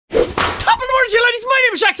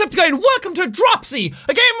Jacksepticeye and welcome to Dropsy,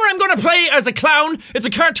 a game where I'm going to play as a clown. It's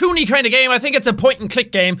a cartoony kind of game. I think it's a point and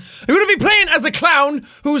click game. I'm going to be playing as a clown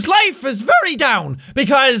whose life is very down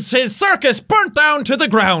because his circus burnt down to the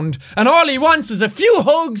ground and all he wants is a few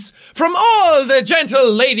hugs from all the gentle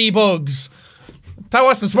ladybugs. That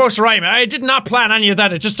wasn't supposed to rhyme. I did not plan any of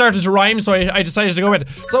that. It just started to rhyme, so I decided to go with it.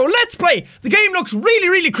 So let's play. The game looks really,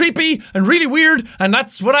 really creepy and really weird, and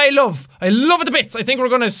that's what I love. I love it to bits. I think we're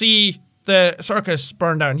gonna see the circus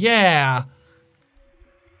burn down. Yeah.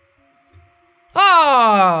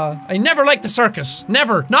 Ah, I never liked the circus.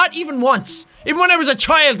 Never. Not even once. Even when I was a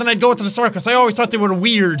child and I'd go to the circus, I always thought they were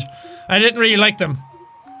weird. I didn't really like them.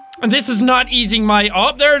 And this is not easing my—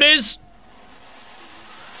 oh, there it is.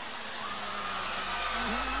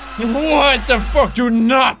 What the fuck? Do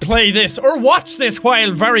not play this or watch this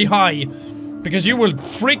while very high, because you will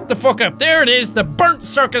freak the fuck up. There it is, the burnt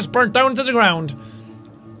circus burnt down to the ground.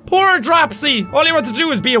 Poor Dropsy. All he wanted to do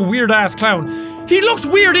was be a weird ass clown. He looked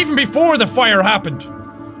weird even before the fire happened.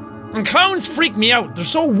 And clowns freak me out. They're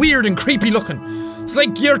so weird and creepy looking. It's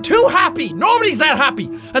like you're too happy. Nobody's that happy.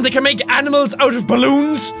 And they can make animals out of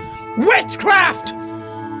balloons. Witchcraft!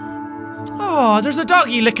 Oh, there's a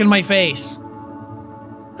doggy licking my face.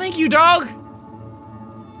 Thank you, dog.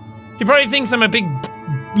 He probably thinks I'm a big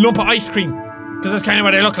lump of ice cream, because that's kind of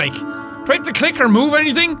what I look like. Do I have to click or move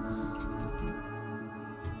anything?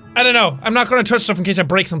 I don't know. I'm not going to touch stuff in case I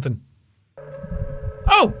break something.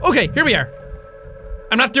 Oh, okay, here we are.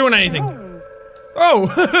 I'm not doing anything.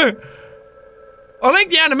 Oh, I like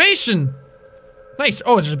the animation. Nice.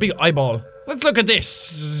 Oh, there's a big eyeball. Let's look at this.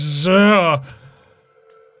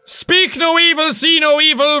 Speak no evil, see no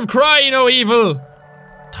evil, cry no evil.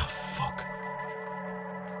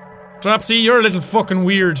 Dropsy, you're a little fucking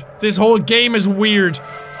weird. This whole game is weird.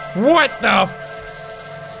 What the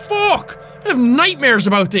fuck? I have nightmares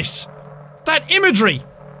about this. That imagery.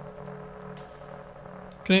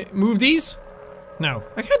 Can I move these? No.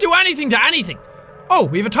 I can't do anything to anything. Oh,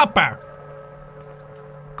 we have a top bar.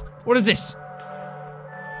 What is this?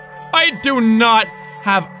 I do not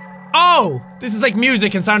have— oh! This is like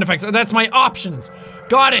music and sound effects. That's my options.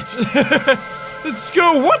 Got it. Let's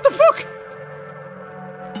go. What the fuck?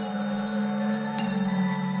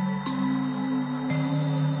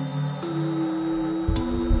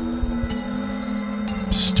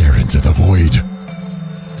 Stare into the void.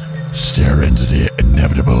 Stare into the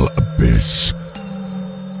inevitable abyss.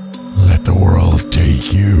 Let the world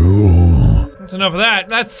take you. That's enough of that.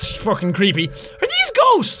 That's fucking creepy. Are these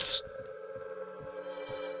ghosts?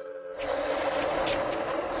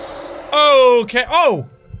 Okay. Oh!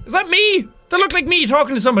 Is that me? That looked like me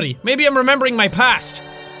talking to somebody. Maybe I'm remembering my past.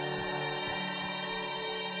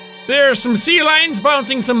 There's some sea lions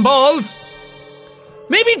bouncing some balls.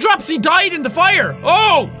 Maybe Dropsy died in the fire!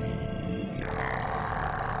 Oh!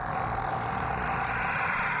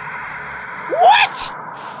 What?!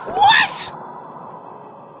 What?!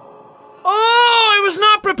 Oh, I was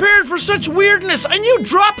not prepared for such weirdness! I knew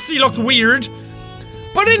Dropsy looked weird,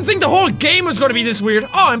 but I didn't think the whole game was gonna be this weird. Oh,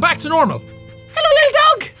 I'm back to normal. Hello, little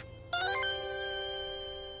dog!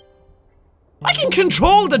 I can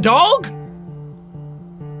control the dog?!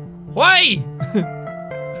 Why?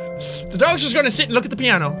 The dog's just gonna sit and look at the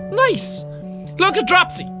piano. Nice! Look at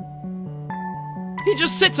Dropsy. He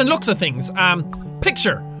just sits and looks at things.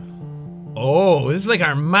 Picture. Oh, this is like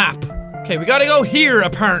our map. Okay, we gotta go here,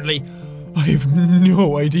 apparently. I have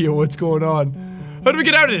no idea what's going on. How do we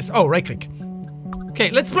get out of this? Oh, right click.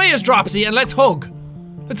 Okay, let's play as Dropsy and let's hug.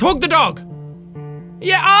 Let's hug the dog.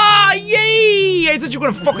 Yeah, ah, yay! I thought you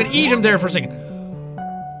were gonna fucking eat him there for a second.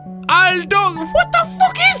 Dog, what the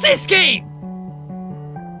fuck is this game?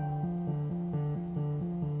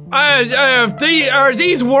 Are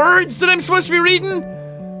these words that I'm supposed to be reading?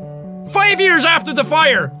 5 years after the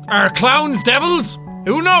fire. Are clowns devils?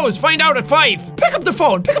 Who knows? Find out at 5. Pick up the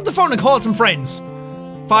phone and call some friends.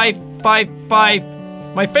 555.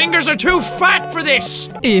 My fingers are too fat for this.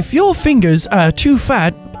 If your fingers are too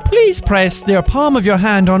fat, please press the palm of your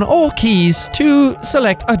hand on all keys to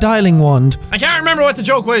select a dialing wand. I can't remember what the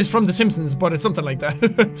joke was from The Simpsons, but it's something like that.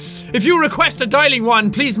 If you request a dialing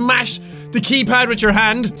wand, please mash the keypad with your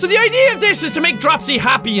hand. So the idea of this is to make Dropsy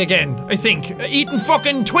happy again, I think. Eating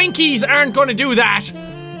fucking Twinkies aren't gonna do that.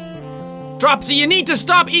 Dropsy, you need to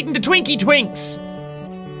stop eating the Twinkie Twinks.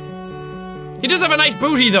 He does have a nice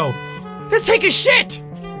booty though. Let's take a shit!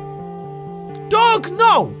 Dog,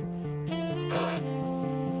 no!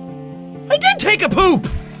 I did take a poop!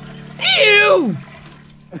 Ew!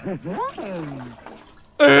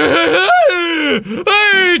 I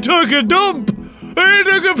took a dump! I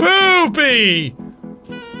took a poopy!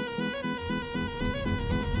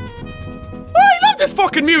 Oh, I love this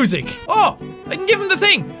fucking music. Oh, I can give him the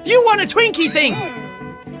thing. You want a Twinkie thing.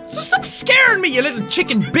 So stop scaring me, you little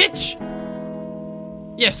chicken bitch.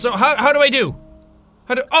 Yes, so how do I do?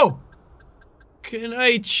 Oh. Can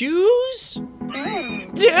I choose?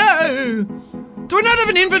 Yeah. Do I not have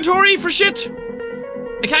an inventory for shit?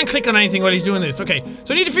 I can't click on anything while he's doing this. Okay,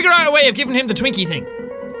 so I need to figure out a way of giving him the Twinkie thing.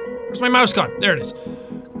 Where's my mouse gone? There it is.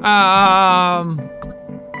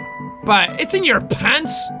 But it's in your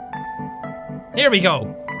pants. Here we go.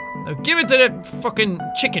 Now give it to the fucking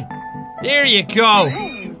chicken. There you go.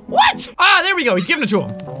 What? Ah, there we go. He's giving it to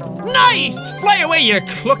him. Nice! Fly away, you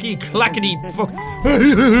clucky clackety fuck.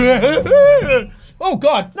 Oh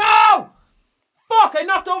god. No! Fuck, I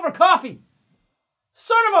knocked over coffee.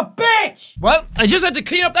 Son of a bitch! Well, I just had to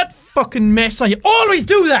clean up that fucking mess. I always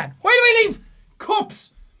do that. Why do I leave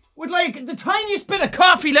cups with like the tiniest bit of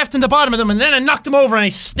coffee left in the bottom of them and then I knocked them over and I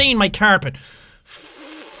stained my carpet?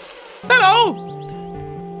 Hello?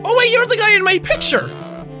 Oh wait, you're the guy in my picture.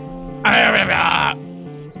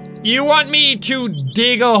 You want me to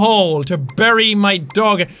dig a hole to bury my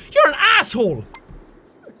dog? You're an asshole!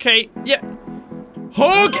 Okay, yeah.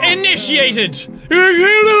 Hug initiated!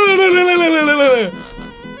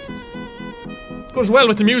 Goes well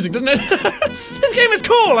with the music, doesn't it? This game is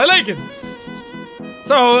cool, I like it!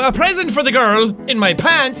 So, a present for the girl in my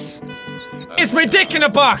pants is my dick in a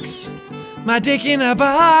box. My dick in a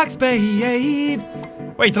box, babe.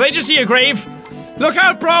 Wait, did I just see a grave? Look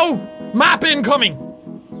out, bro! Map incoming!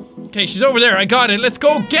 Okay, she's over there, I got it. Let's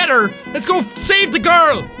go get her! Let's go save the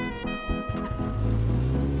girl!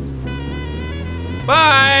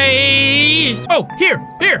 Bye! Oh, here!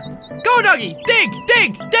 Go, doggy!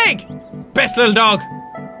 Dig! Best little dog.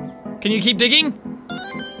 Can you keep digging?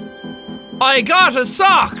 I got a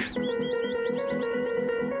sock!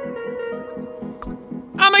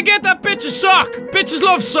 I'ma get that bitch a sock! Bitches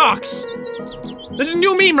love socks! There's a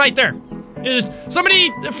new meme right there. Is somebody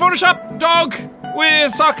Photoshop dog with a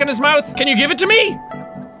sock in his mouth? Can you give it to me?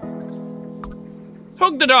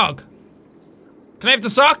 Hug the dog. Can I have the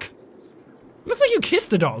sock? Looks like you kissed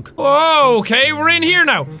the dog. Oh, okay, we're in here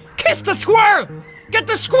now. Kiss the squirrel! Get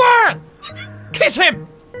the squirrel! Kiss him!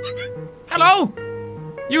 Hello?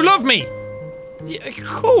 You love me. Yeah,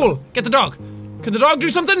 cool. Get the dog. Can the dog do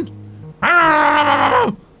something?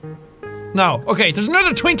 No. Okay, there's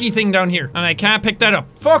another Twinkie thing down here, and I can't pick that up.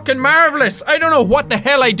 Fucking marvelous! I don't know what the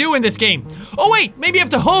hell I do in this game. Oh wait, maybe I have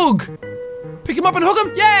to hug. Pick him up and hug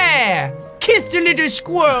him? Yeah! Kiss the little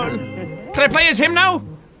squirrel. Can I play as him now?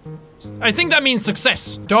 I think that means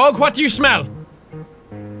success. Dog, what do you smell?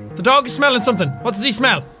 The dog is smelling something. What does he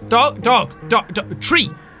smell? Dog, tree.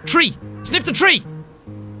 Sniff the tree.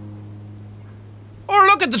 Or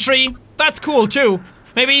look at the tree. That's cool too.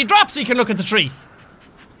 Maybe Dropsy can look at the tree.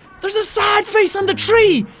 There's a sad face on the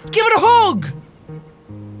tree! Give it a hug!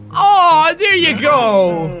 Oh, there you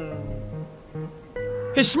go!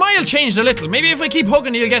 His smile changed a little. Maybe if I keep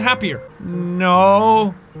hugging, he'll get happier.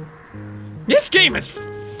 No. This game is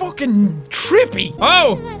fucking trippy.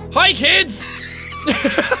 Oh, hi kids!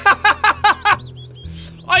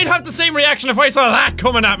 I'd have the same reaction if I saw that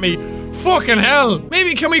coming at me. Fucking hell.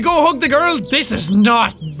 Maybe can we go hug the girl? This is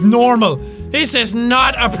not normal. This is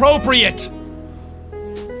not appropriate.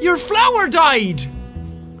 Your flower died!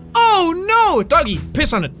 Oh no! Doggy,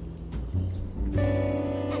 piss on it.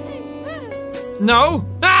 No?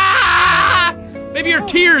 Ah! Maybe your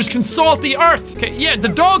tears can salt the earth. Okay, yeah, the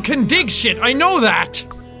dog can dig shit, I know that.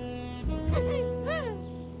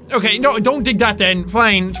 Okay, no, don't dig that then.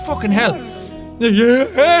 Fine. Fucking hell.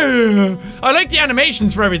 I like the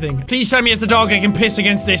animations for everything. Please tell me as the dog I can piss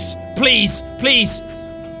against this. Please, please.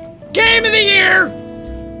 Game of the year!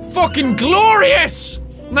 Fucking glorious!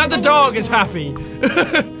 Now the dog is happy.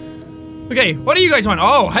 Okay, what do you guys want?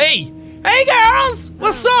 Oh, hey! Hey girls!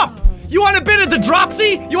 What's up? You want a bit of the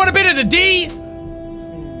Dropsy? You want a bit of the D?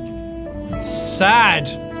 Sad.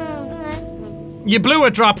 You blew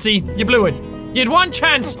it, Dropsy. You blew it. You had one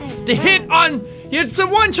chance to hit on... You had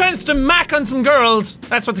one chance to mac on some girls.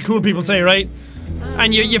 That's what the cool people say, right?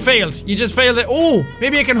 And you failed. You just failed it. Oh,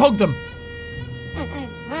 maybe I can hug them.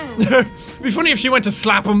 It'd be funny if she went to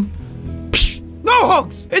slap him. No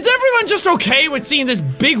hugs! Is everyone just okay with seeing this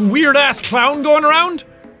big weird-ass clown going around?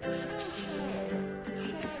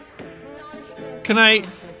 Can I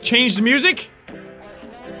change the music?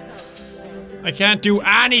 I can't do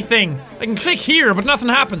anything. I can click here, but nothing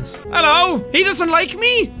happens. Hello? He doesn't like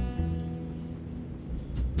me?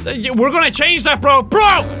 We're gonna change that, bro.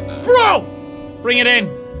 Bro! Bring it in.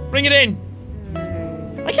 Bring it in.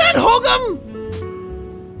 I can't hug him!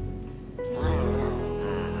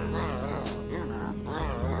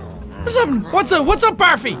 What's happening? What's up,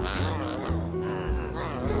 Barfy?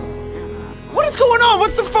 What is going on?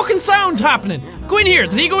 What's the fucking sounds happening? Go in here.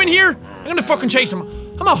 Did he go in here? I'm gonna fucking chase him.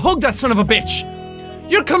 I'm gonna hug that son of a bitch.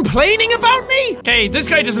 You're complaining about me? Okay, this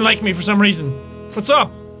guy doesn't like me for some reason. What's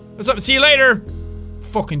up? What's up? See you later.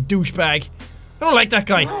 Fucking douchebag. I don't like that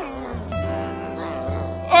guy.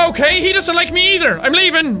 Okay, he doesn't like me either. I'm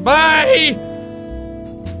leaving. Bye.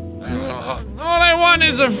 All I want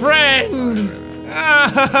is a friend.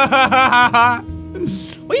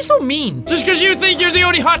 Why are you so mean? Just because you think you're the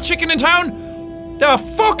only hot chicken in town? The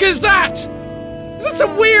fuck is that? Is that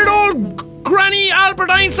some weird old granny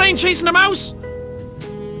Albert Einstein chasing a mouse?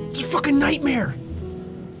 It's a fucking nightmare.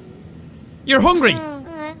 You're hungry.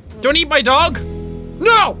 Don't eat my dog?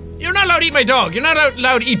 No! You're not allowed to eat my dog. You're not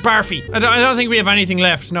allowed to eat Barfy. I don't think we have anything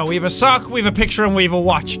left. No, we have a sock, we have a picture, and we have a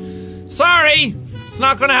watch. Sorry! It's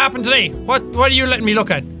not gonna happen today. What are you letting me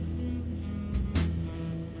look at?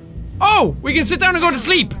 Oh! We can sit down and go to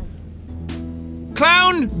sleep.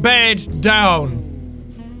 Clown, bed, down.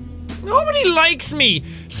 Nobody likes me.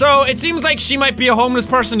 So, it seems like she might be a homeless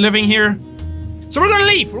person living here. So we're gonna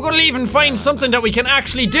leave. We're gonna leave and find something that we can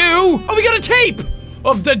actually do. Oh, we got a tape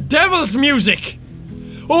of the devil's music.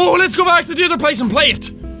 Oh, let's go back to the other place and play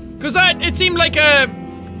it. Cause it seemed like a...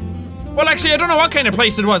 Well, actually, I don't know what kind of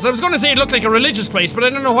place it was. I was gonna say it looked like a religious place, but I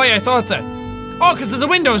don't know why I thought that. Oh, cause of the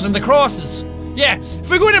windows and the crosses. Yeah, if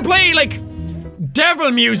we go in and play, like, devil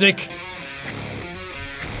music.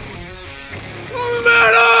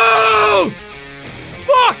 Metal!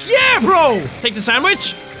 Fuck yeah, bro! Take the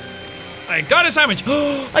sandwich. I got a sandwich.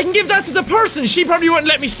 I can give that to the person. She probably wouldn't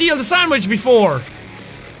let me steal the sandwich before.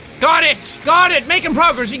 Got it! Got it! Making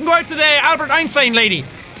progress. You can go out to the Albert Einstein lady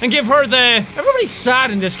and give her the... Everybody's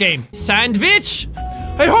sad in this game. Sandwich?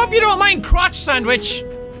 I hope you don't mind crotch sandwich.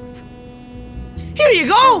 Here you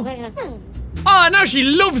go! Oh, now she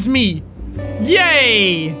loves me.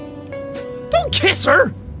 Yay! Don't kiss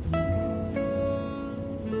her!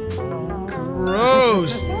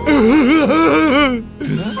 Gross.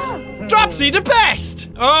 Dropsy, the best!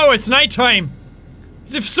 Oh, it's nighttime.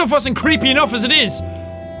 As if stuff wasn't creepy enough as it is.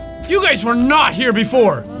 You guys were not here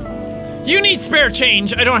before. You need spare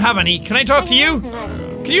change. I don't have any. Can I talk to you?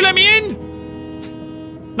 Can you let me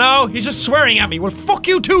in? No, he's just swearing at me. Well, fuck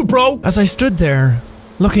you too, bro. As I stood there,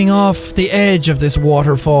 looking off the edge of this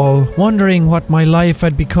waterfall, wondering what my life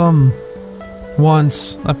had become.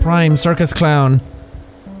 Once a prime circus clown,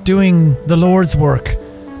 doing the Lord's work.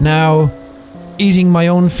 Now, eating my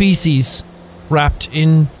own feces, wrapped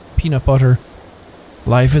in peanut butter.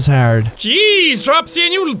 Life is hard. Jeez, Dropsy,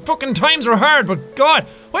 and you fucking times are hard, but God,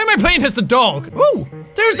 why am I playing as the dog? Ooh,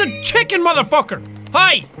 there's the chicken motherfucker.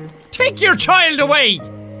 Hi, take your child away.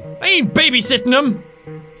 I ain't babysitting him.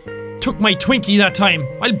 Took my Twinkie that time.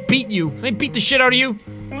 I'll beat you. Can I beat the shit out of you?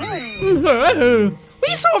 Why are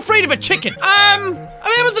you so afraid of a chicken? I'm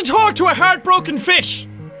able to talk to a heartbroken fish.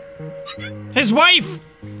 His wife.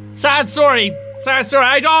 Sad story. Sad story.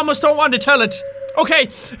 I almost don't want to tell it. Okay,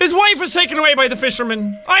 his wife was taken away by the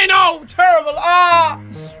fisherman. I know, terrible. Ah,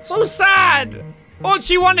 so sad. All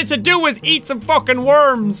she wanted to do was eat some fucking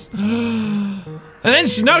worms. And then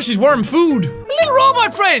now she's worm food. A little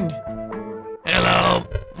robot friend. Hello,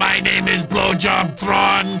 my name is Blowjob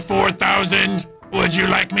Thrawn 4000. Would you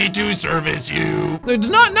like me to service you?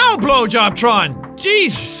 Not now, Blowjob Tron.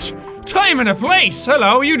 Jesus. Time and a place.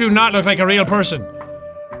 Hello, you do not look like a real person.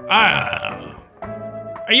 Are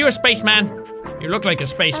you a spaceman? You look like a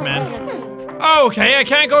spaceman. Okay, I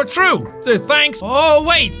can't go through. Thanks. Oh,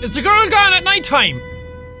 wait. Is the girl gone at nighttime?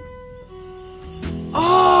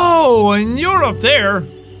 Oh, and you're up there.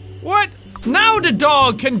 What? Now the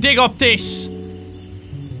dog can dig up this.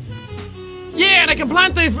 Yeah, and I can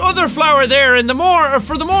plant the other flower there in the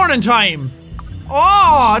for the morning time.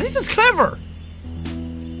 Oh, this is clever.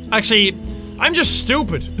 Actually, I'm just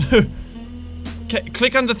stupid.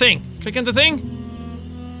 Click on the thing. Click on the thing.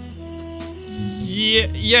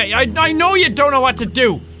 Yeah, I know you don't know what to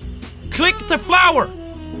do. Click the flower.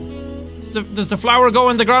 Does the flower go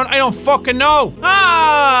in the ground? I don't fucking know.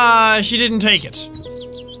 Ah, she didn't take it.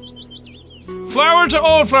 Flower to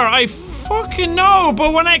old flower. I fucking know,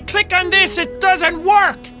 but when I click on this, it doesn't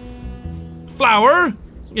work. Flower.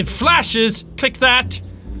 It flashes. Click that.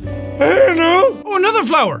 I don't know. Oh, another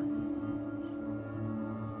flower.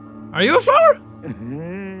 Are you a flower?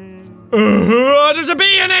 There's a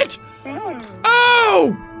bee in it.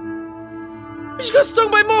 Oh! I just got stung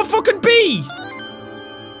by a motherfucking bee!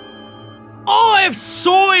 Oh, I have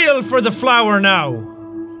soil for the flower now.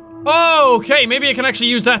 Oh, okay, maybe I can actually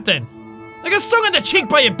use that then. I got stung in the cheek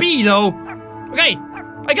by a bee, though. Okay,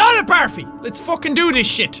 I got it, Barfy. Let's fucking do this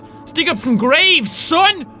shit. Let's dig up some graves,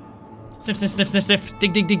 son! Sniff, sniff, sniff, sniff, sniff.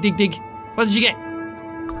 Dig, dig, dig, dig, dig. What did you get?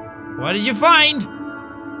 What did you find?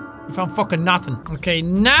 You found fucking nothing. Okay,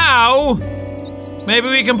 now maybe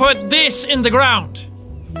we can put this in the ground.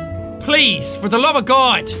 Please, for the love of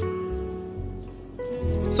God.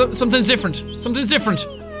 Something's different. Something's different.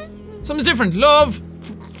 Something's different. Love.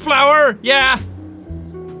 Flower. Yeah.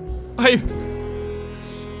 Maybe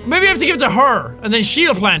I have to give it to her, and then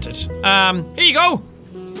she'll plant it. Here you go.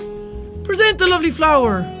 Present the lovely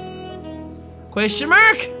flower. Question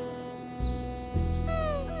mark?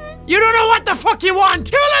 You don't know what the fuck you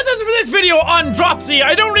want! Well, that does it for this video on Dropsy.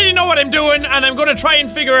 I don't really know what I'm doing, and I'm gonna try and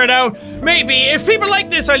figure it out. Maybe. If people like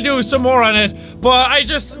this, I'll do some more on it. But I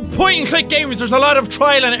just... point and click games, there's a lot of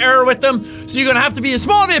trial and error with them. So you're gonna have to be a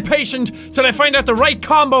small bit patient till I find out the right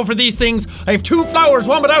combo for these things. I have 2 flowers,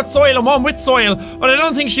 one without soil and one with soil. But I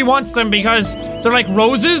don't think she wants them because they're like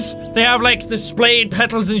roses. They have like displayed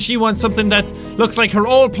petals, and she wants something that looks like her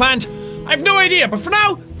old plant. I have no idea, but for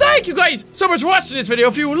now, thank you guys so much for watching this video.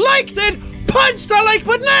 If you liked it, punch the like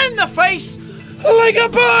button in the face like a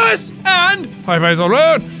boss, and high fives all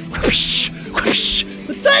around. Whoosh, whoosh.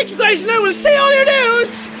 But thank you guys, and I will see all your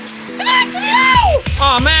dudes in the next video.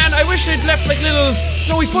 Oh man, I wish they'd left like little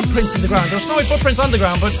snowy footprints in the ground. There's snowy footprints on the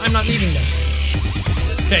ground, but I'm not leaving them.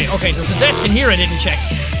 Okay, there's a desk in here I didn't check.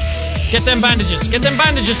 Get them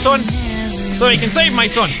bandages, son, so I can save my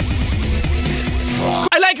son.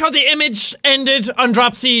 I like how the image ended on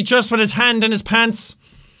Dropsy just with his hand in his pants.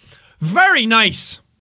 Very nice.